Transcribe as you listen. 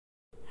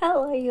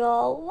Hello,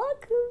 y'all.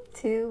 Welcome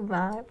to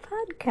my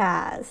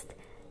podcast.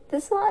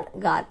 This one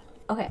got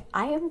okay.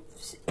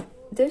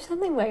 There's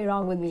something very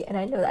wrong with me, and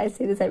I know that I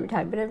say this every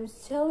time, but I'm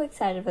so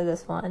excited for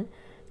this one.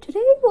 Today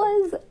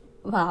was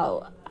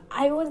wow.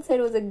 I wouldn't say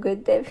it was a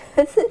good day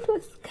because it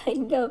was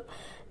kind of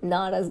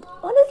not as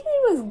honestly.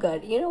 It was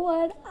good. You know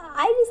what?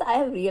 I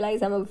have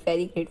realized I'm a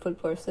very grateful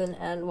person,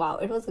 and wow,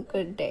 it was a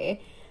good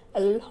day. A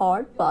little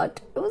hard,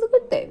 but it was a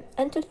good day.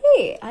 And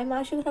today, I'm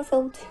actually gonna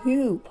film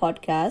two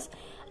podcasts.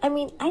 I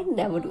mean, I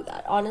never do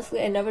that.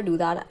 Honestly, I never do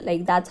that.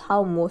 Like, that's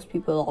how most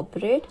people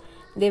operate.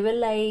 They will,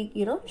 like,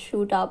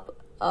 shoot up,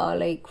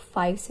 like,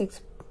 five,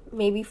 six,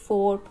 maybe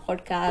four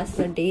podcasts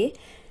a day.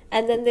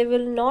 And then they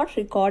will not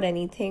record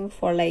anything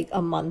for, like,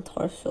 a month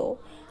or so.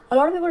 A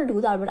lot of people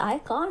do that, but I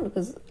can't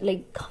because,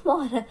 like, come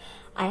on.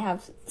 I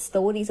have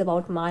stories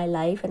about my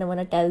life and I want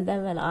to tell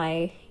them, and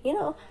I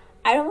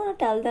don't want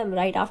to tell them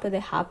right after they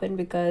happen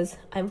because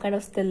I'm kind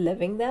of still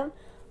living them.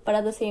 But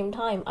at the same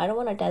time, I don't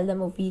want to tell them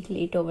a week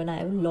later when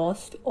I've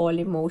lost all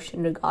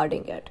emotion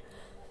regarding it.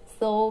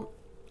 So,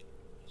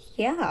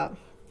 yeah,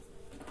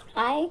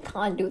 I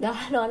can't do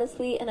that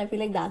honestly. And I feel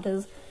like that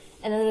is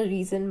another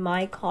reason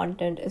my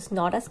content is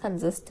not as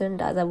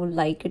consistent as I would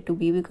like it to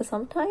be, because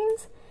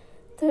sometimes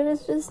there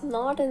is just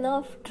not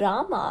enough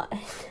drama.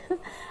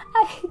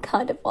 I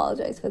can't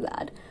apologize for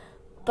that.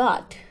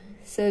 But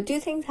so two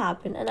things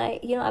happened, and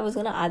I was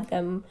gonna add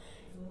them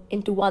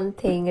into one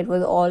thing. It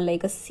was all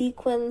like a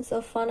sequence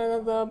of one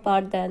another,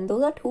 but then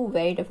those are two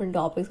very different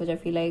topics, which I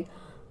feel like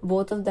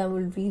both of them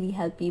will really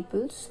help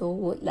people. So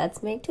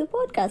let's make two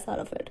podcasts out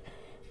of it.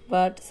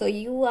 But so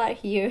you are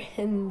here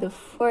in the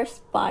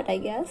first part, I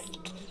guess.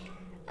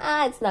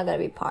 It's not gonna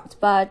be parts,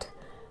 but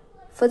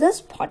for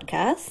this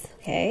podcast,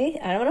 okay,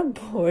 I don't want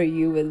to bore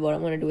you with what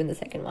I'm gonna do in the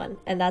second one,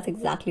 and that's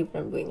exactly what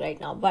I'm doing right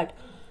now. But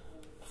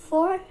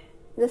for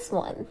this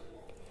one,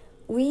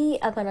 we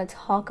are gonna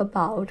talk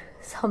about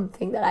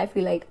something that I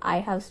feel like I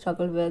have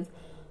struggled with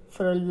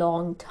for a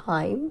long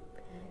time.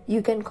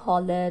 You can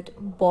call it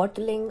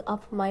bottling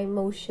up my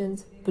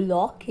emotions,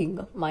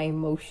 blocking my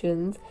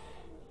emotions,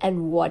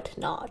 and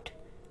whatnot.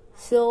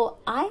 So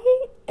I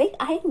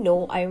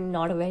know I'm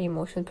not a very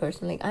emotional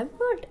person. Like, I'm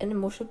not an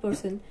emotional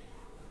person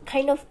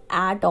kind of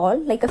at all.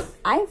 Like, if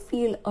I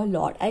feel a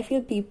lot. I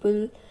feel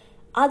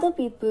other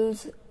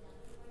people's,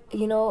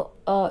 in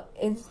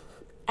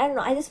I don't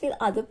know, I just feel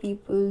other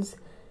people's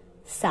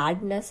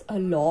sadness a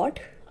lot.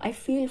 I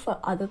feel for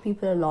other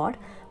people a lot,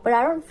 but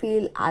I don't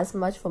feel as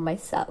much for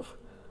myself.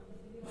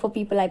 For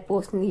people I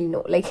personally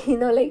know, like,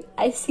 like,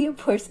 I see a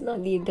person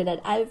on the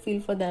internet, I'll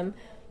feel for them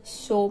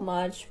so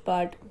much,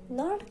 but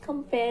not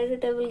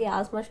comparatively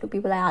as much to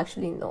people I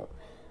actually know.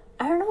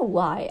 I don't know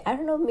why. I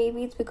don't know,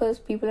 maybe it's because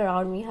people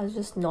around me has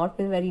just not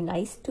been very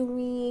nice to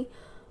me,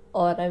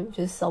 or I'm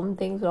just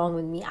something's wrong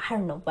with me. I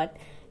don't know, but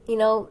you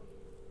know,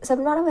 so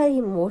I'm not a very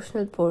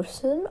emotional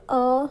person.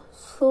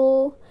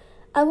 So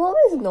I've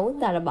always known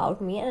that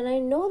about me, and I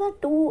know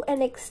that to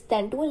an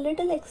extent, to a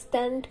little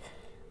extent,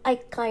 I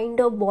kind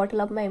of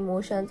bottle up my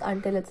emotions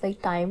until it's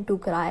like time to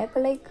cry.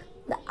 But like,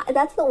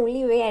 that's the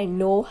only way I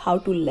know how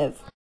to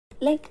live.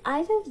 Like,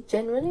 I just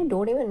genuinely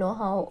don't even know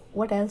how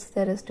what else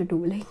there is to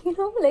do. Like,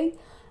 like,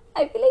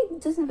 I feel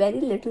like just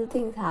very little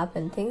things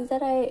happen, things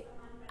that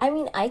I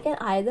mean, I can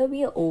either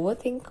be an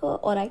overthinker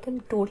or I can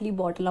totally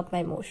bottle up my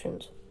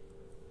emotions.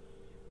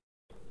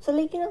 So,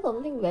 like,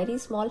 something very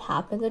small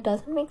happens, it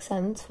doesn't make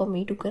sense for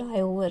me to cry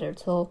over it.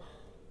 So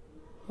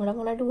what I'm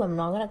gonna do, I'm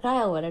not gonna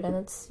cry over it, and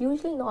it's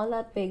usually not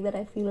that big that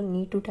I feel a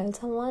need to tell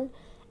someone.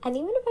 And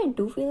even if I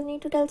do feel a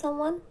need to tell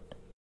someone,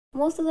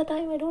 most of the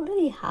time I don't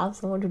really have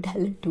someone to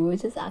tell it to,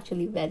 which is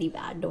actually very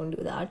bad. Don't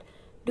do that.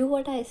 Do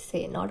what I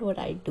say, not what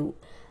I do.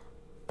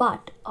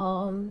 But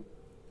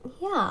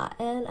yeah,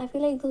 and I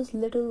feel like those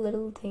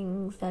little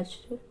things that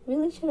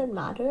really shouldn't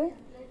matter,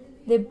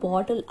 they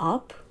bottle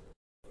up.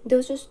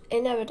 Those just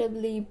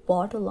inevitably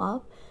bottle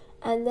up,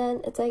 and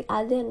then it's like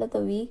at the end of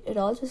the week it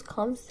all just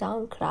comes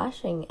down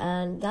crashing,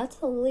 and that's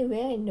the only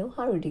way I know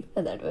how to deal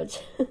with it, which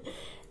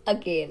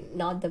again,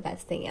 not the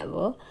best thing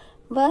ever.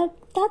 But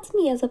that's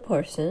me as a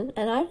person,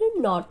 and I did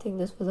not think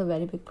this was a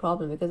very big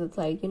problem, because it's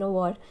like, you know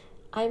what,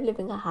 I'm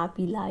living a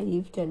happy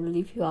life. Generally,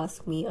 if you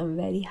ask me, I'm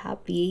very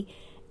happy.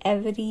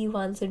 Every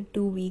once in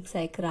 2 weeks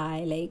I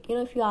cry. Like,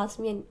 if you ask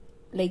me,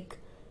 like,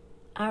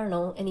 I don't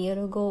know, a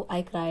year ago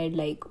I cried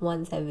like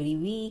once every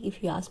week.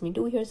 If you asked me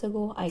 2 years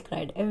ago, I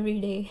cried every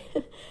day.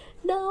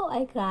 Now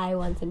I cry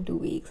once in 2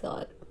 weeks,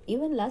 or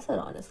even lesser,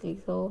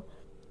 honestly. So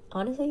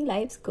honestly,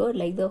 life's good.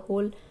 Like, the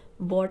whole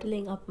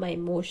bottling up my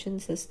emotion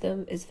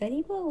system is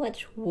very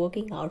much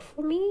working out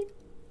for me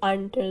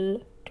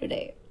until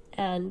today.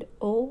 And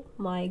oh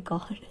my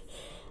god,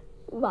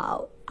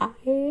 wow,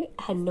 I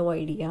had no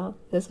idea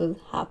this was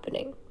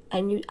happening.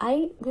 And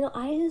I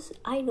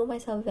know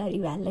myself very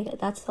well. Like,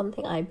 that's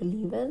something I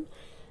believe in.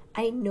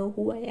 I know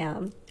who I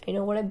am, I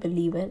know what I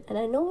believe in, and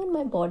I know when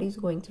my body's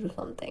going through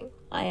something.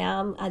 I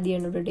am, at the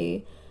end of the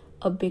day,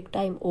 a big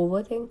time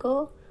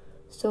overthinker.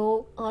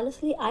 So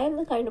honestly, I am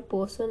the kind of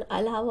person,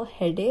 I'll have a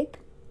headache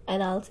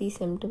and I'll see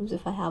symptoms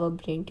if I have a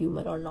brain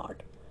tumor or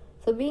not.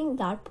 So being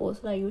that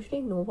person, I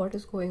usually know what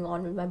is going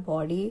on with my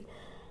body,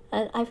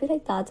 and I feel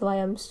like that's why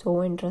I'm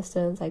so interested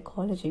in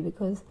psychology,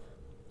 because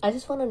I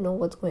just want to know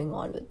what's going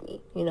on with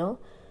me, you know?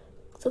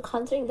 So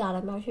considering that,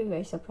 I'm actually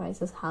very surprised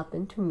this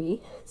happened to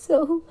me.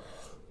 So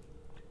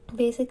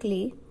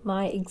basically,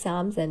 my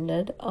exams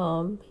ended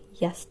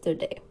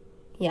yesterday.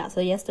 Yeah,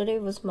 so yesterday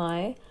was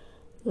my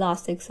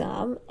last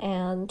exam,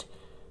 and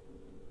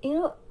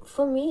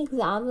for me,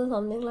 exams are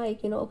something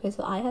like, okay,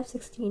 so I have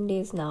 16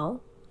 days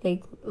now.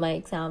 Like, my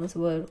exams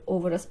were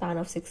over a span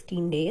of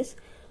 16 days.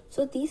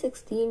 So these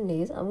 16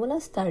 days, I'm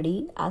gonna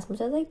study as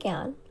much as I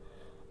can.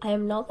 I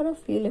am not gonna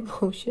feel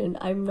emotion.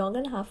 I'm not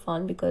gonna have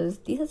fun, because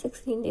these are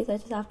 16 days I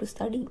just have to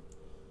study.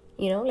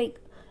 Like,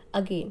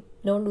 again,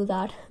 don't do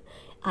that.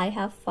 I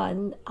have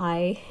fun.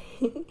 I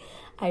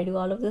I do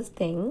all of those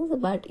things,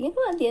 but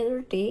at the end of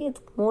the day,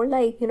 it's more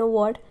like,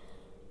 what?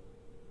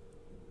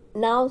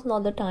 Now's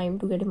not the time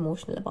to get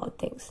emotional about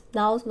things.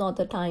 Now's not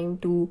the time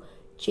to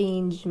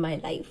change my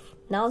life.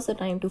 Now's the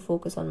time to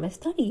focus on my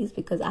studies,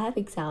 because I have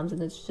exams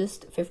and it's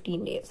just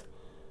 15 days.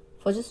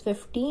 For just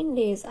 15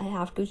 days, I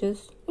have to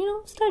just,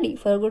 study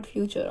for a good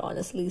future,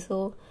 honestly.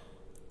 So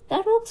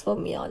that works for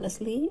me,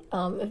 honestly.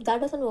 If that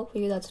doesn't work for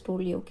you, that's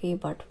totally okay.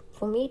 But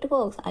for me, it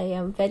works. I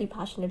am very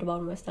passionate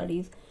about my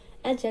studies.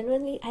 And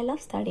genuinely, I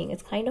love studying.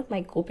 It's kind of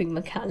my coping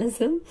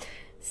mechanism.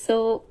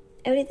 So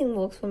everything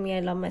works for me.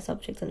 I love my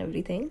subjects and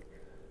everything.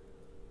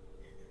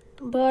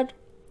 But,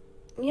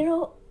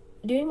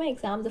 during my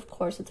exams, of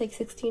course, it's like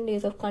 16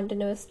 days of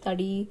continuous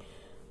study,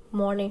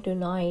 morning to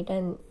night.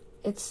 And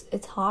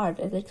it's hard.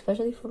 It's like,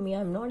 especially for me,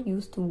 I'm not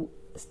used to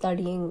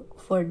studying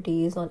for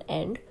days on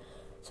end.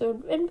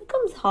 So it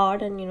becomes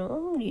hard, and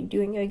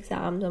during your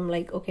exams, I'm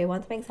like, okay,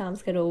 once my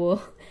exams get over,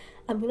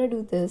 I'm gonna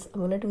do this,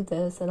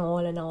 and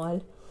all and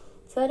all.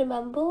 So I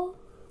remember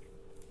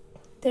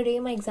the day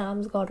my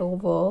exams got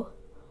over,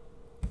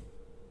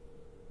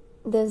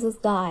 there's this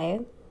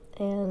guy,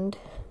 and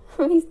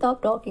we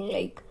stopped talking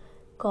like,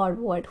 God,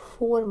 what,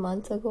 4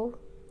 months ago?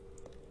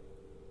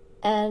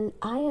 And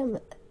I am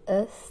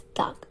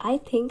stuck. I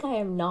think I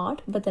am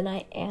not, but then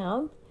I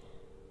am,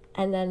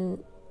 and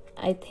then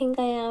I think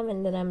I am,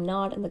 and then I'm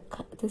not, and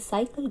the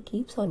cycle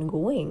keeps on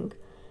going,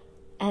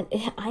 and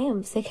I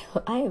am sick.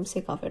 I am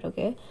sick of it.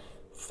 Okay,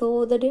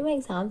 so the day my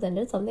exams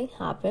ended, something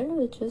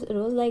happened, it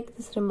was like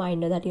this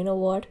reminder that,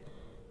 what,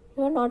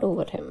 you are not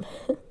over him.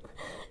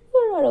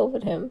 You're not over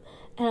him,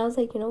 and I was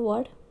like,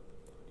 what,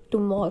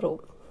 tomorrow.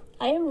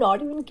 I am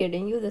not even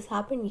kidding you. This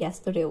happened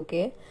yesterday.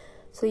 Okay,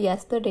 so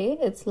yesterday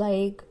it's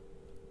like,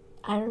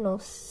 I don't know,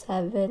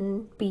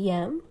 7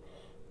 p.m.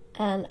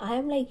 and I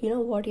am like,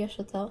 what,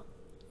 Yashita,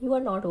 you are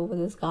not over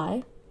this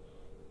guy.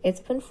 It's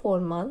been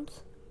 4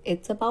 months.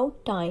 It's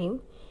about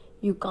time.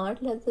 You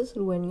can't let this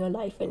ruin your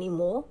life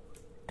anymore.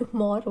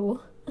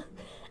 Tomorrow,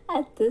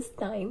 at this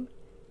time,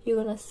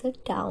 you're gonna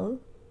sit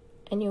down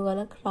and you're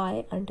gonna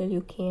cry until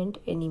you can't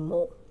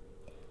anymore.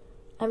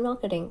 I'm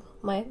not kidding.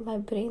 My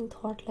brain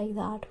thought like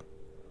that.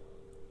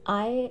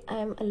 I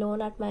am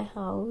alone at my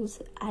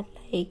house at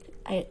like,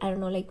 I don't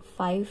know, like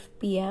 5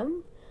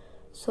 p.m.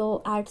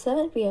 So at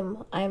 7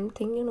 p.m., I'm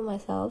thinking to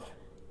myself,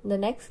 the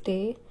next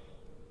day,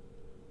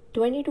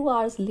 22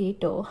 hours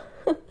later,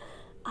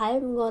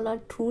 I'm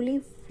gonna truly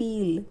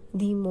feel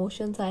the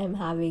emotions I am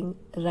having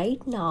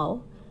right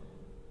now.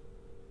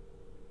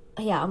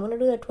 Yeah, I'm gonna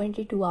do that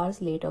 22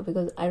 hours later,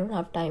 because I don't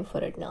have time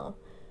for it now.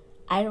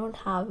 I don't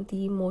have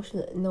the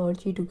emotional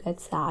energy to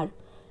get sad.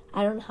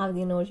 I don't have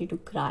the energy to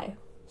cry.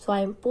 So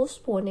I'm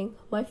postponing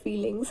my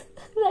feelings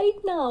right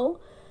now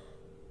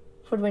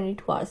for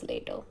 22 hours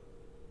later.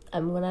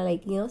 I'm gonna,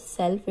 like,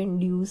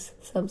 self-induce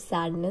some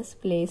sadness,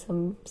 play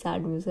some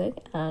sad music,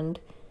 and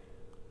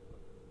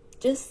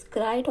just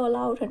cry it all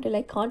out until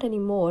I can't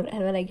anymore.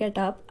 And when I get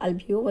up, I'll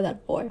be over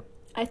that boy.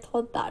 I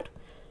thought that.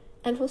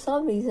 And for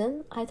some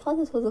reason, I thought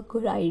this was a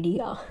good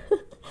idea.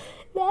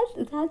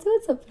 That's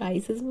what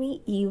surprises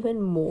me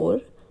even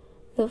more.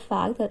 The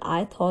fact that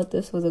I thought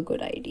this was a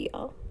good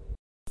idea.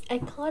 I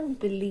can't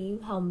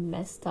believe how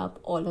messed up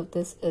all of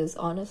this is,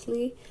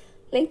 honestly.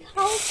 Like,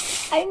 how,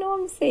 I know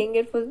I'm saying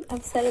it,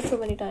 I've said it so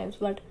many times,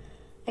 but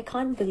I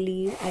can't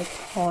believe I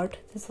thought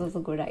this was a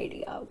good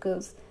idea,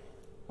 because,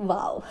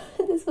 wow,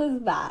 this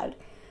was bad.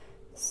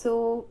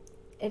 So,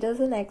 it is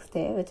the next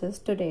day, which is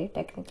today,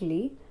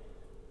 technically,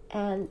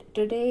 and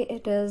today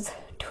it is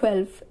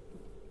 12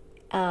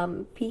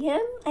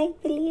 p.m., I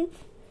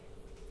believe.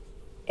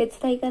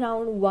 It's like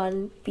around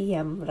 1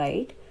 p.m.,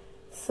 right?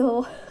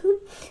 So,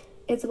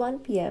 it's 1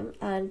 p.m.,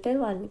 and till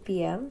 1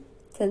 p.m.,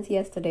 since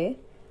yesterday,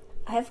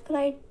 I have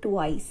cried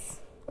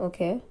twice,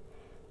 okay?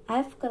 I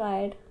have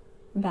cried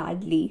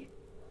badly.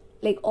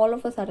 Like, all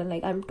of a sudden,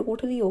 like, I'm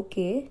totally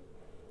okay.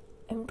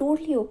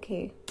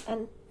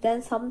 And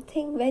then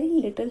something very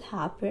little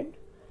happened,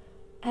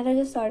 and I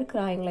just started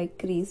crying like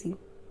crazy.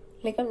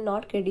 Like, I'm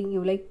not kidding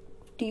you. Like,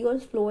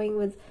 tears flowing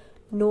with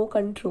no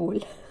control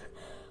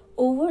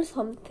over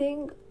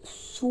something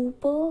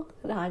super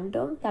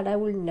random that I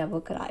will never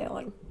cry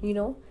on,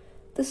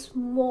 The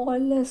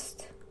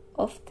smallest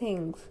of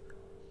things.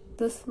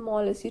 The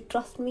smallest, you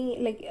trust me,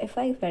 like if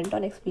I went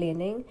on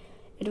explaining,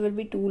 it will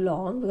be too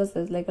long because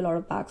there's like a lot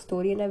of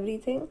backstory and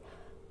everything.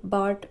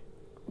 But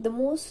the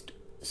most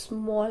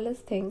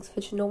smallest things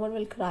which no one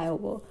will cry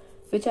over,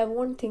 which I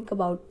won't think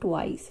about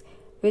twice,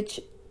 which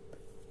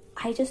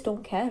I just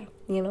don't care,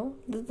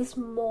 the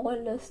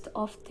smallest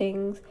of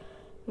things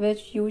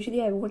which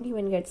usually I won't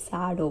even get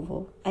sad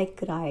over. I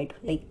cried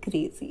like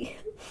crazy.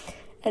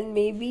 And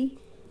maybe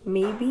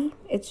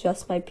it's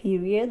just my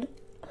period.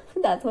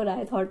 That's what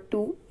I thought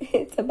too.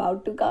 It's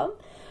about to come.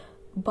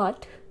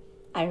 But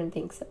I don't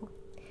think so.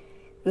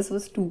 This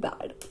was too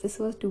bad. It's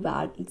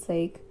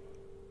like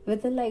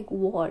within like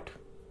what?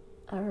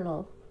 I don't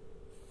know,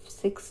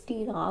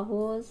 16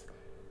 hours.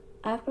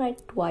 I've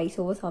cried twice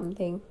over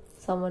something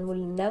someone will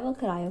never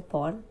cry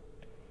upon.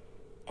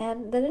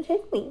 And then it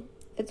hit me.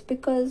 It's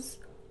because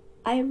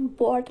I'm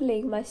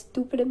bottling my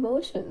stupid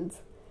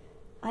emotions.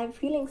 I'm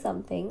feeling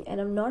something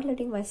and I'm not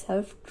letting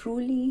myself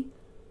truly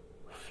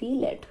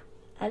feel it.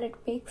 And it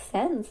makes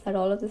sense that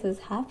all of this is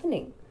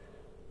happening.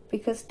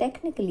 Because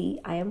technically,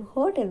 I am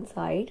hurt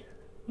inside,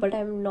 but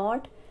I'm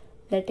not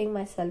letting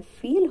myself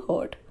feel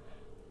hurt.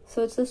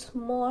 So it's the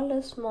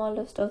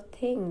smallest of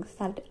things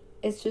that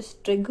is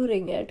just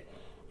triggering it.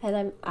 And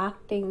I'm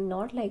acting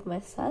not like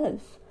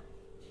myself.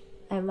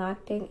 I'm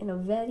acting in a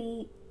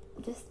very,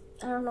 just,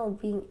 I don't know,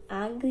 being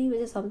angry, which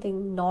is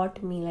something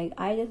not me. Like,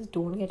 I just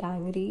don't get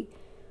angry.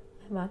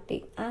 I'm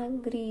acting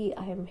angry,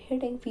 I'm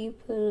hitting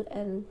people,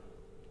 and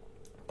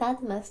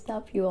that's messed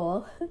up, you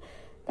all.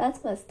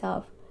 That's messed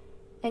up.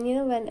 And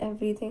when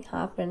everything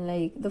happened,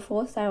 like, the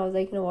first time I was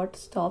like, you know what,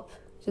 stop,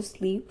 just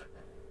sleep.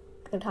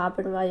 It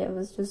happened while I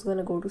was just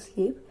gonna go to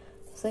sleep.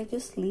 So I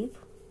just sleep.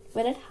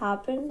 When it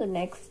happened the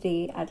next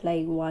day at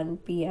like 1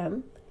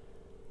 p.m.,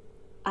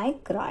 I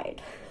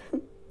cried.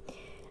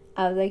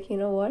 I was like, you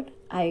know what?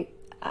 I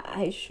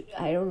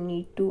don't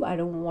need to. I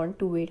don't want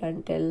to wait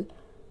until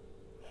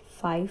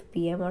 5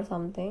 p.m. or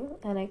something.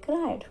 And I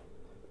cried.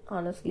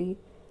 Honestly,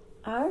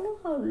 I don't know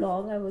how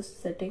long I was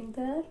sitting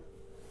there,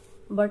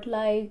 but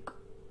like,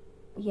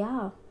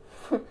 yeah,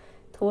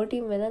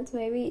 30 minutes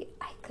maybe.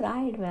 I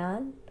cried,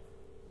 man.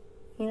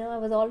 I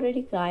was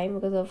already crying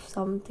because of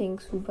something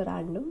super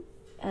random.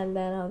 And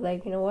then I was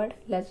like, you know what?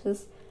 Let's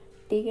just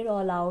take it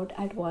all out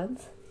at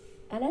once.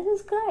 And I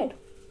just cried.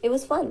 It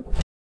was fun.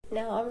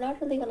 Now, I'm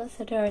not really gonna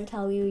sit here and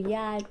tell you,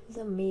 yeah, it was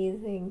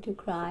amazing to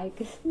cry.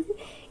 Because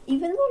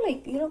even though,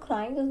 like,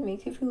 crying just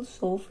makes you feel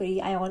so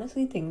free, I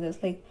honestly think this,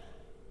 like,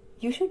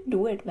 you should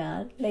do it,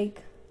 man.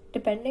 Like,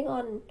 depending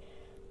on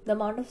the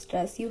amount of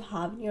stress you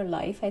have in your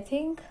life, I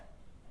think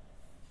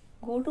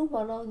go to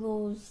one of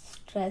those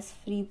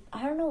stress-free,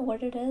 I don't know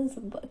what it is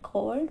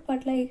called,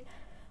 but like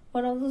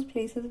one of those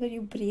places where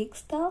you break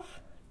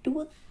stuff.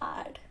 Do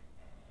that.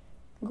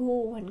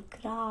 Go and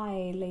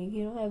cry, like,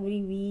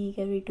 every week,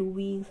 every 2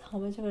 weeks, how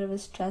much of a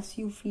stress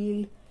you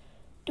feel.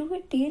 Do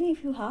it daily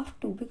if you have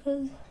to,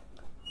 because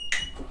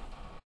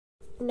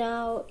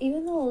now,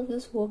 even though all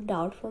this worked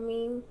out for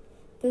me,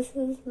 this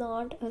is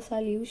not a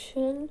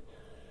solution.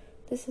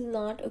 This is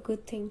not a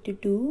good thing to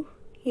do,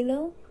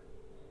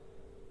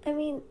 I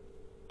mean,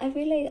 I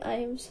feel like I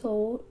am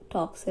so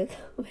toxic,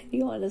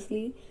 very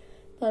honestly.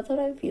 That's what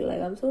I feel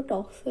like. I'm so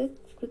toxic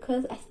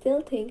because I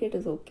still think it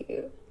is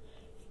okay,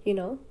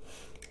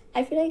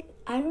 I feel like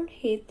I don't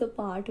hate the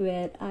part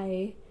where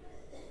I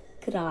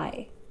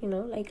cry,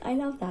 like I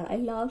love that. I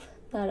love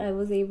that I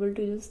was able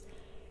to just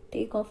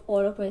take off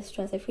all of my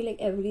stress. I feel like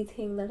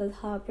everything that has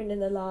happened in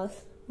the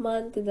last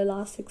month, in the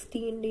last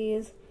 16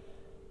 days,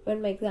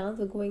 when my exams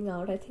were going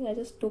out, I think I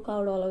just took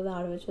out all of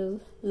that, which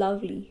is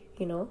lovely,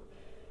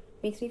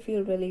 makes me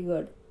feel really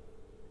good.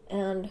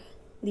 And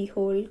the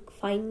whole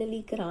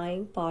finally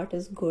crying part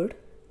is good.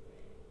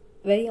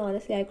 Very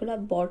honestly, I could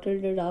have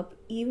bottled it up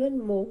even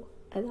more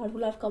and that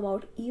would have come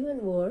out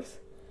even worse.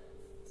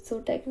 So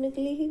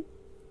technically,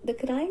 the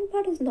crying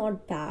part is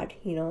not bad,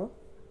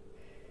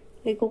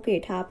 like, okay,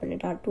 it happened,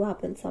 it had to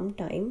happen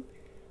sometime.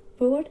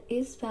 But what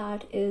is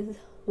bad is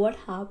what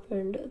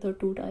happened the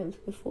 2 times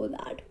before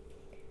that.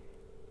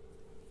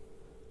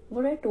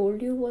 What I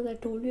told you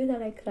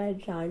that I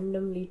cried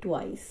randomly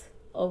twice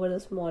over the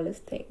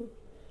smallest thing.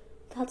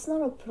 That's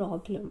not a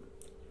problem.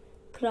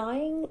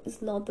 Crying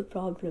is not the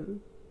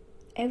problem.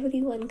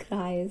 Everyone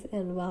cries,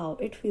 and wow,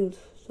 it feels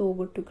so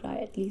good to cry,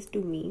 at least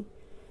to me.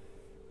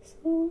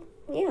 So,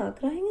 yeah,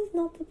 crying is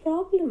not the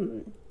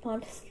problem,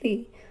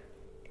 honestly.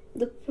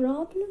 The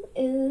problem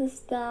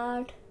is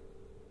that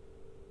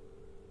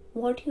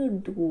what you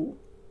do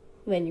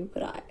when you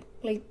cry.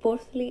 Like,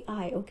 personally,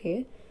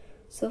 okay.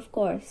 So, of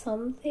course,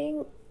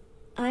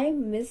 I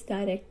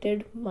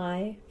misdirected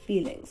my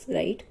feelings,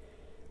 right?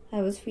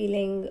 I was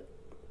feeling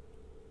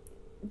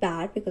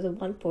bad because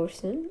of one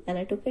person and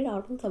I took it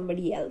out on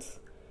somebody else.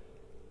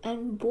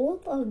 And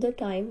both of the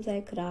times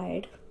I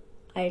cried,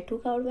 I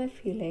took out my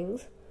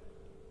feelings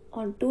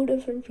on two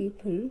different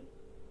people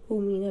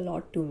who mean a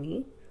lot to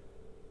me.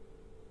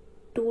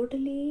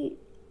 Totally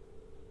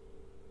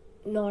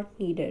not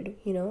needed,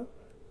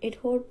 It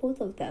hurt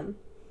both of them.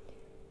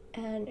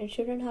 And it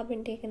shouldn't have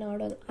been taken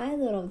out on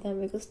either of them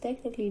because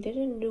technically they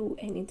didn't do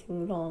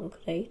anything wrong,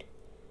 right?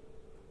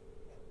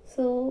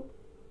 So,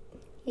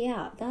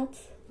 yeah,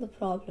 that's the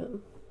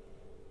problem.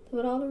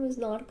 The problem is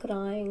not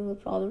crying, the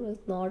problem is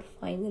not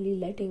finally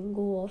letting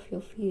go of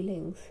your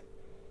feelings.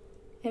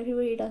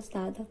 Everybody does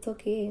that, that's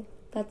okay.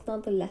 That's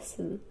not the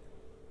lesson.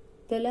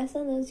 The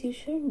lesson is you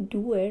shouldn't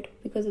do it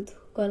because it's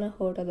gonna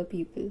hurt other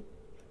people.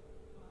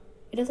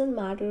 It doesn't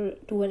matter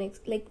to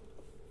like,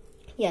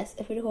 yes,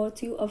 if it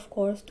hurts you, of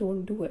course,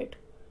 don't do it.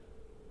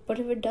 But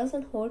if it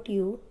doesn't hurt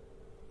you,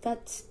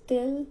 that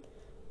still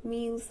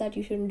means that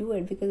you shouldn't do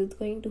it because it's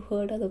going to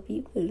hurt other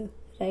people,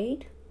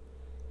 right?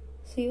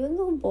 So even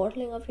though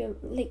bottling up your,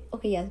 like,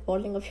 okay, yes,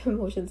 bottling up your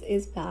emotions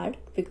is bad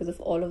because of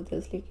all of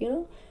this,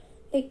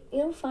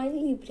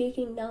 finally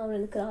breaking down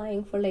and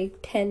crying for like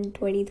 10,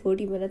 20,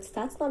 30 minutes,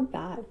 that's not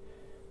bad.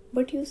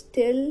 But you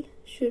still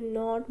should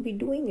not be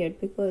doing it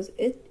because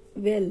it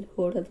will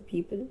hurt other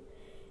people.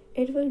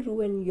 It will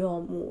ruin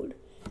your mood.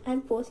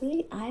 And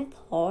personally, I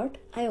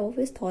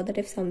always thought that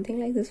if something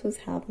like this was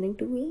happening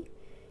to me,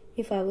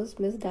 if I was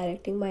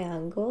misdirecting my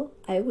anger,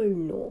 I will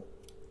know.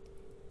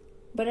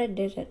 But I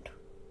didn't.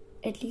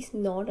 At least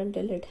not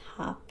until it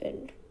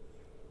happened.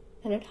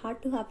 And it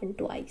had to happen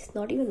twice,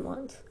 not even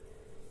once.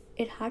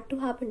 It had to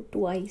happen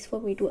twice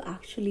for me to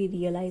actually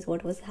realize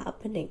what was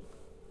happening.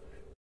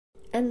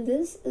 And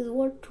this is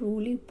what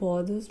truly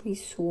bothers me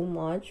so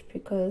much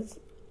because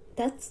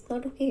that's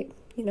not okay,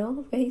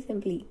 very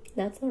simply.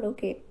 That's not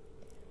okay.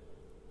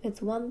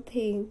 It's one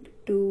thing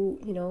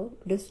to,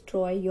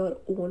 destroy your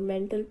own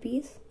mental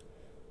peace,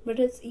 but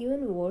it's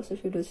even worse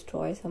if you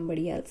destroy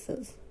somebody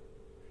else's.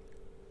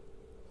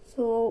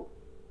 So,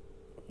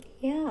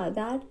 yeah,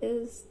 that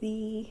is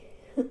the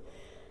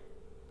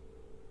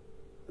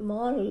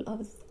moral of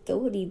the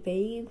story,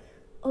 babe.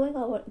 Oh my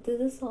god, what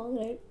this song,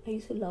 right? I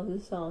used to love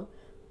this song.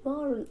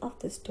 Moral of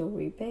the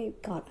story, babe.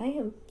 God, I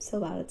am so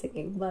bad at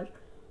singing, but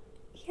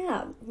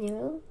yeah,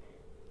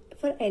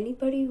 for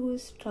anybody who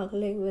is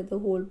struggling with the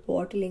whole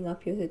bottling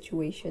up your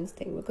situations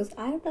thing, because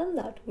I've done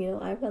that,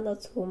 I've done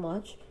that so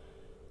much.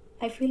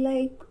 I feel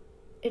like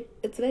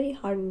it's very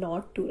hard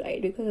not to, right?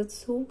 Because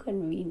it's so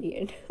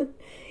convenient.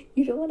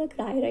 You don't want to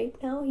cry right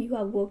now, you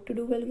have work to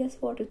do. Well, guess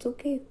what? It's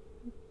okay.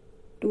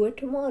 Do it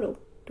tomorrow.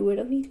 Do it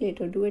a week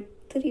later. Do it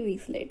 3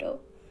 weeks later.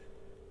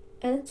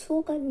 And it's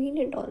so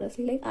convenient,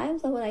 honestly. Like, I am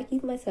someone, I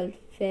keep myself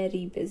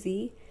very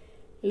busy.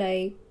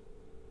 Like,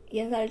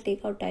 yes, I'll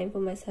take out time for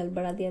myself,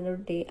 but at the end of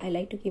the day, I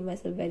like to keep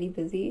myself very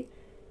busy.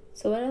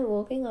 So when I'm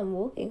working, I'm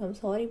working. I'm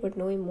sorry, but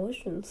no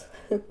emotions.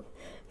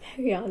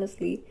 Very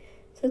honestly.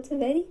 So it's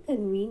very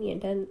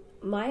convenient, and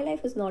my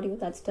life is not even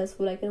that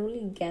stressful. I can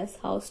only guess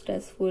how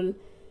stressful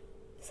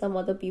some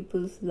other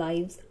people's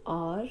lives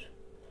are.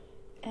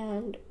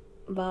 And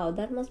wow,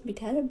 that must be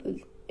terrible.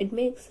 It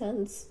makes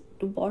sense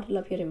to bottle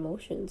up your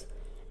emotions,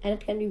 and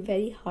it can be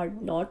very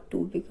hard not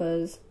to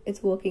because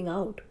it's working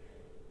out.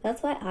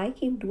 That's why I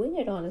keep doing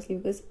it, honestly,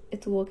 because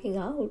it's working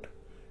out.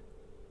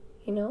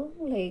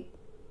 Like,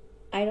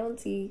 I don't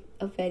see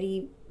a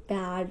very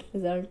bad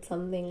result,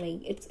 something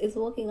like it's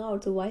working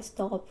out, so why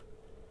stop?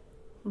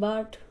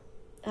 But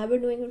I've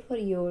been doing it for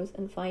years,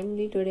 and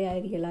finally today I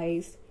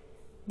realized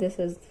this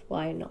is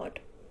why not.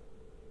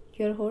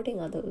 You're hurting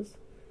others,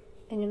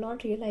 and you're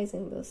not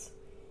realizing this.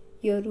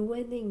 You're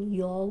ruining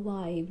your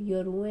vibe,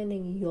 you're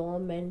ruining your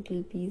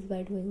mental peace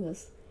by doing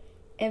this.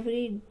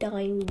 Every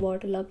time you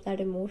bottle up that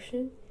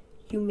emotion,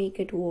 you make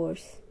it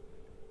worse.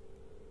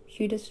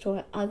 You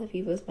destroy other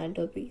people's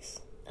mental peace.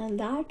 And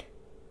that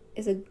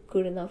is a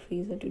good enough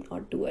reason to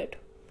not do it.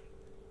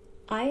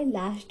 I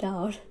lashed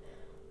out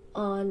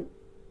on,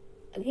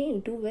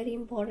 again, two very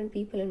important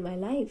people in my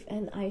life,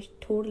 and I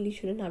totally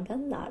shouldn't have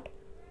done that.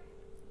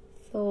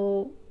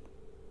 So,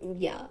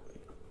 yeah,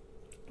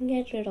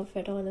 get rid of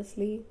it,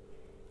 honestly.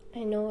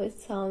 I know it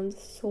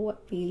sounds so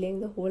appealing,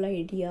 the whole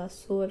idea,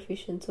 so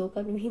efficient, so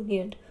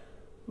convenient,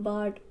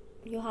 but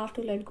you have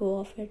to let go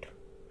of it.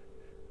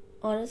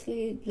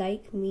 Honestly,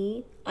 like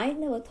me, I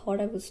never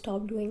thought I would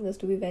stop doing this,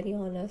 to be very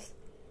honest.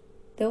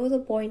 There was a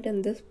point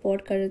in this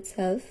podcast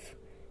itself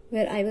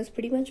where I was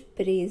pretty much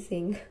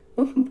praising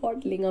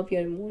bottling up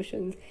your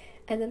emotions,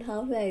 and then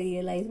halfway I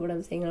realized what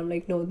I'm saying, and I'm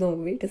like, no,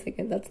 wait a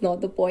second, that's not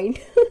the point.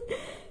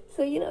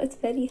 So, it's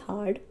very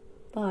hard,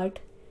 but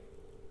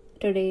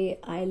today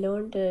I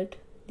learned it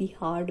the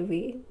hard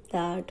way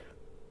that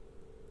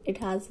it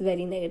has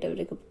very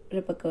negative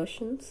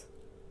repercussions,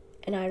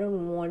 and I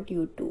don't want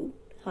you to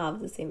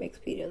have the same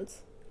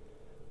experience.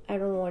 I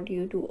don't want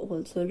you to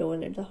also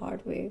learn it the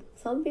hard way.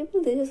 Some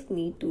people, they just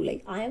need to.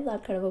 Like, I am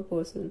that kind of a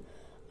person.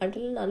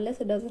 Until and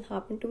unless it doesn't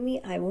happen to me,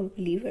 I won't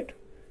believe it.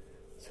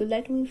 So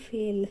let me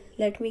fail,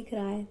 let me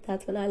cry.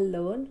 That's when I'll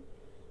learn.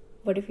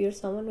 But if you're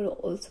someone who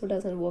also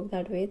doesn't work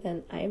that way,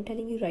 then I am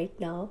telling you right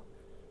now,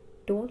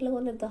 don't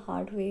learn it the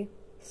hard way.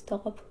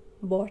 Stop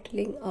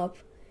bottling up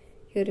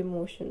your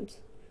emotions.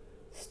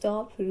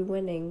 Stop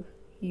ruining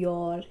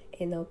your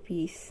inner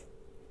peace.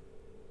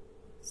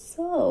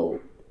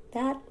 So,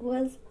 that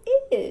was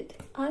it.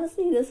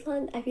 Honestly, this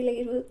one, I feel like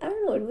it was, I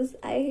don't know,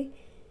 I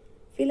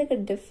feel like a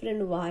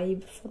different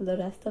vibe from the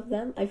rest of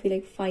them. I feel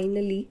like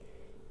finally,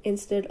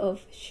 instead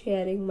of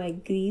sharing my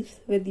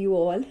griefs with you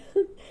all,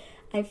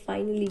 I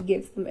finally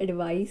give some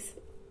advice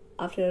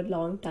after a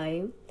long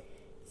time.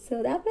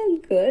 So that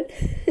felt good.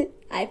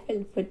 I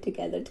felt put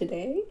together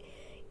today,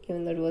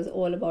 even though it was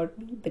all about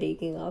me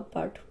breaking up,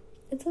 but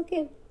it's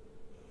okay.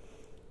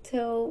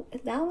 So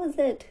that was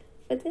it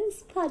for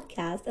this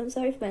podcast. I'm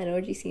sorry if my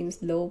energy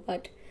seems low,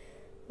 but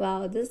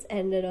wow, this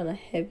ended on a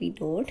heavy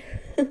note.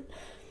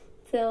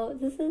 So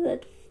this is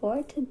it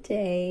for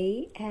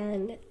today,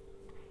 and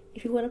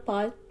if you want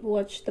to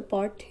watch the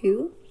part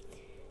 2,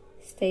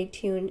 stay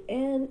tuned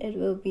in. It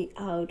will be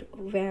out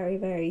very,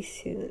 very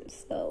soon.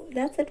 So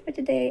that's it for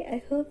today.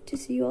 I hope to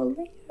see you all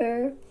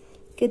later.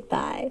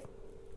 Goodbye.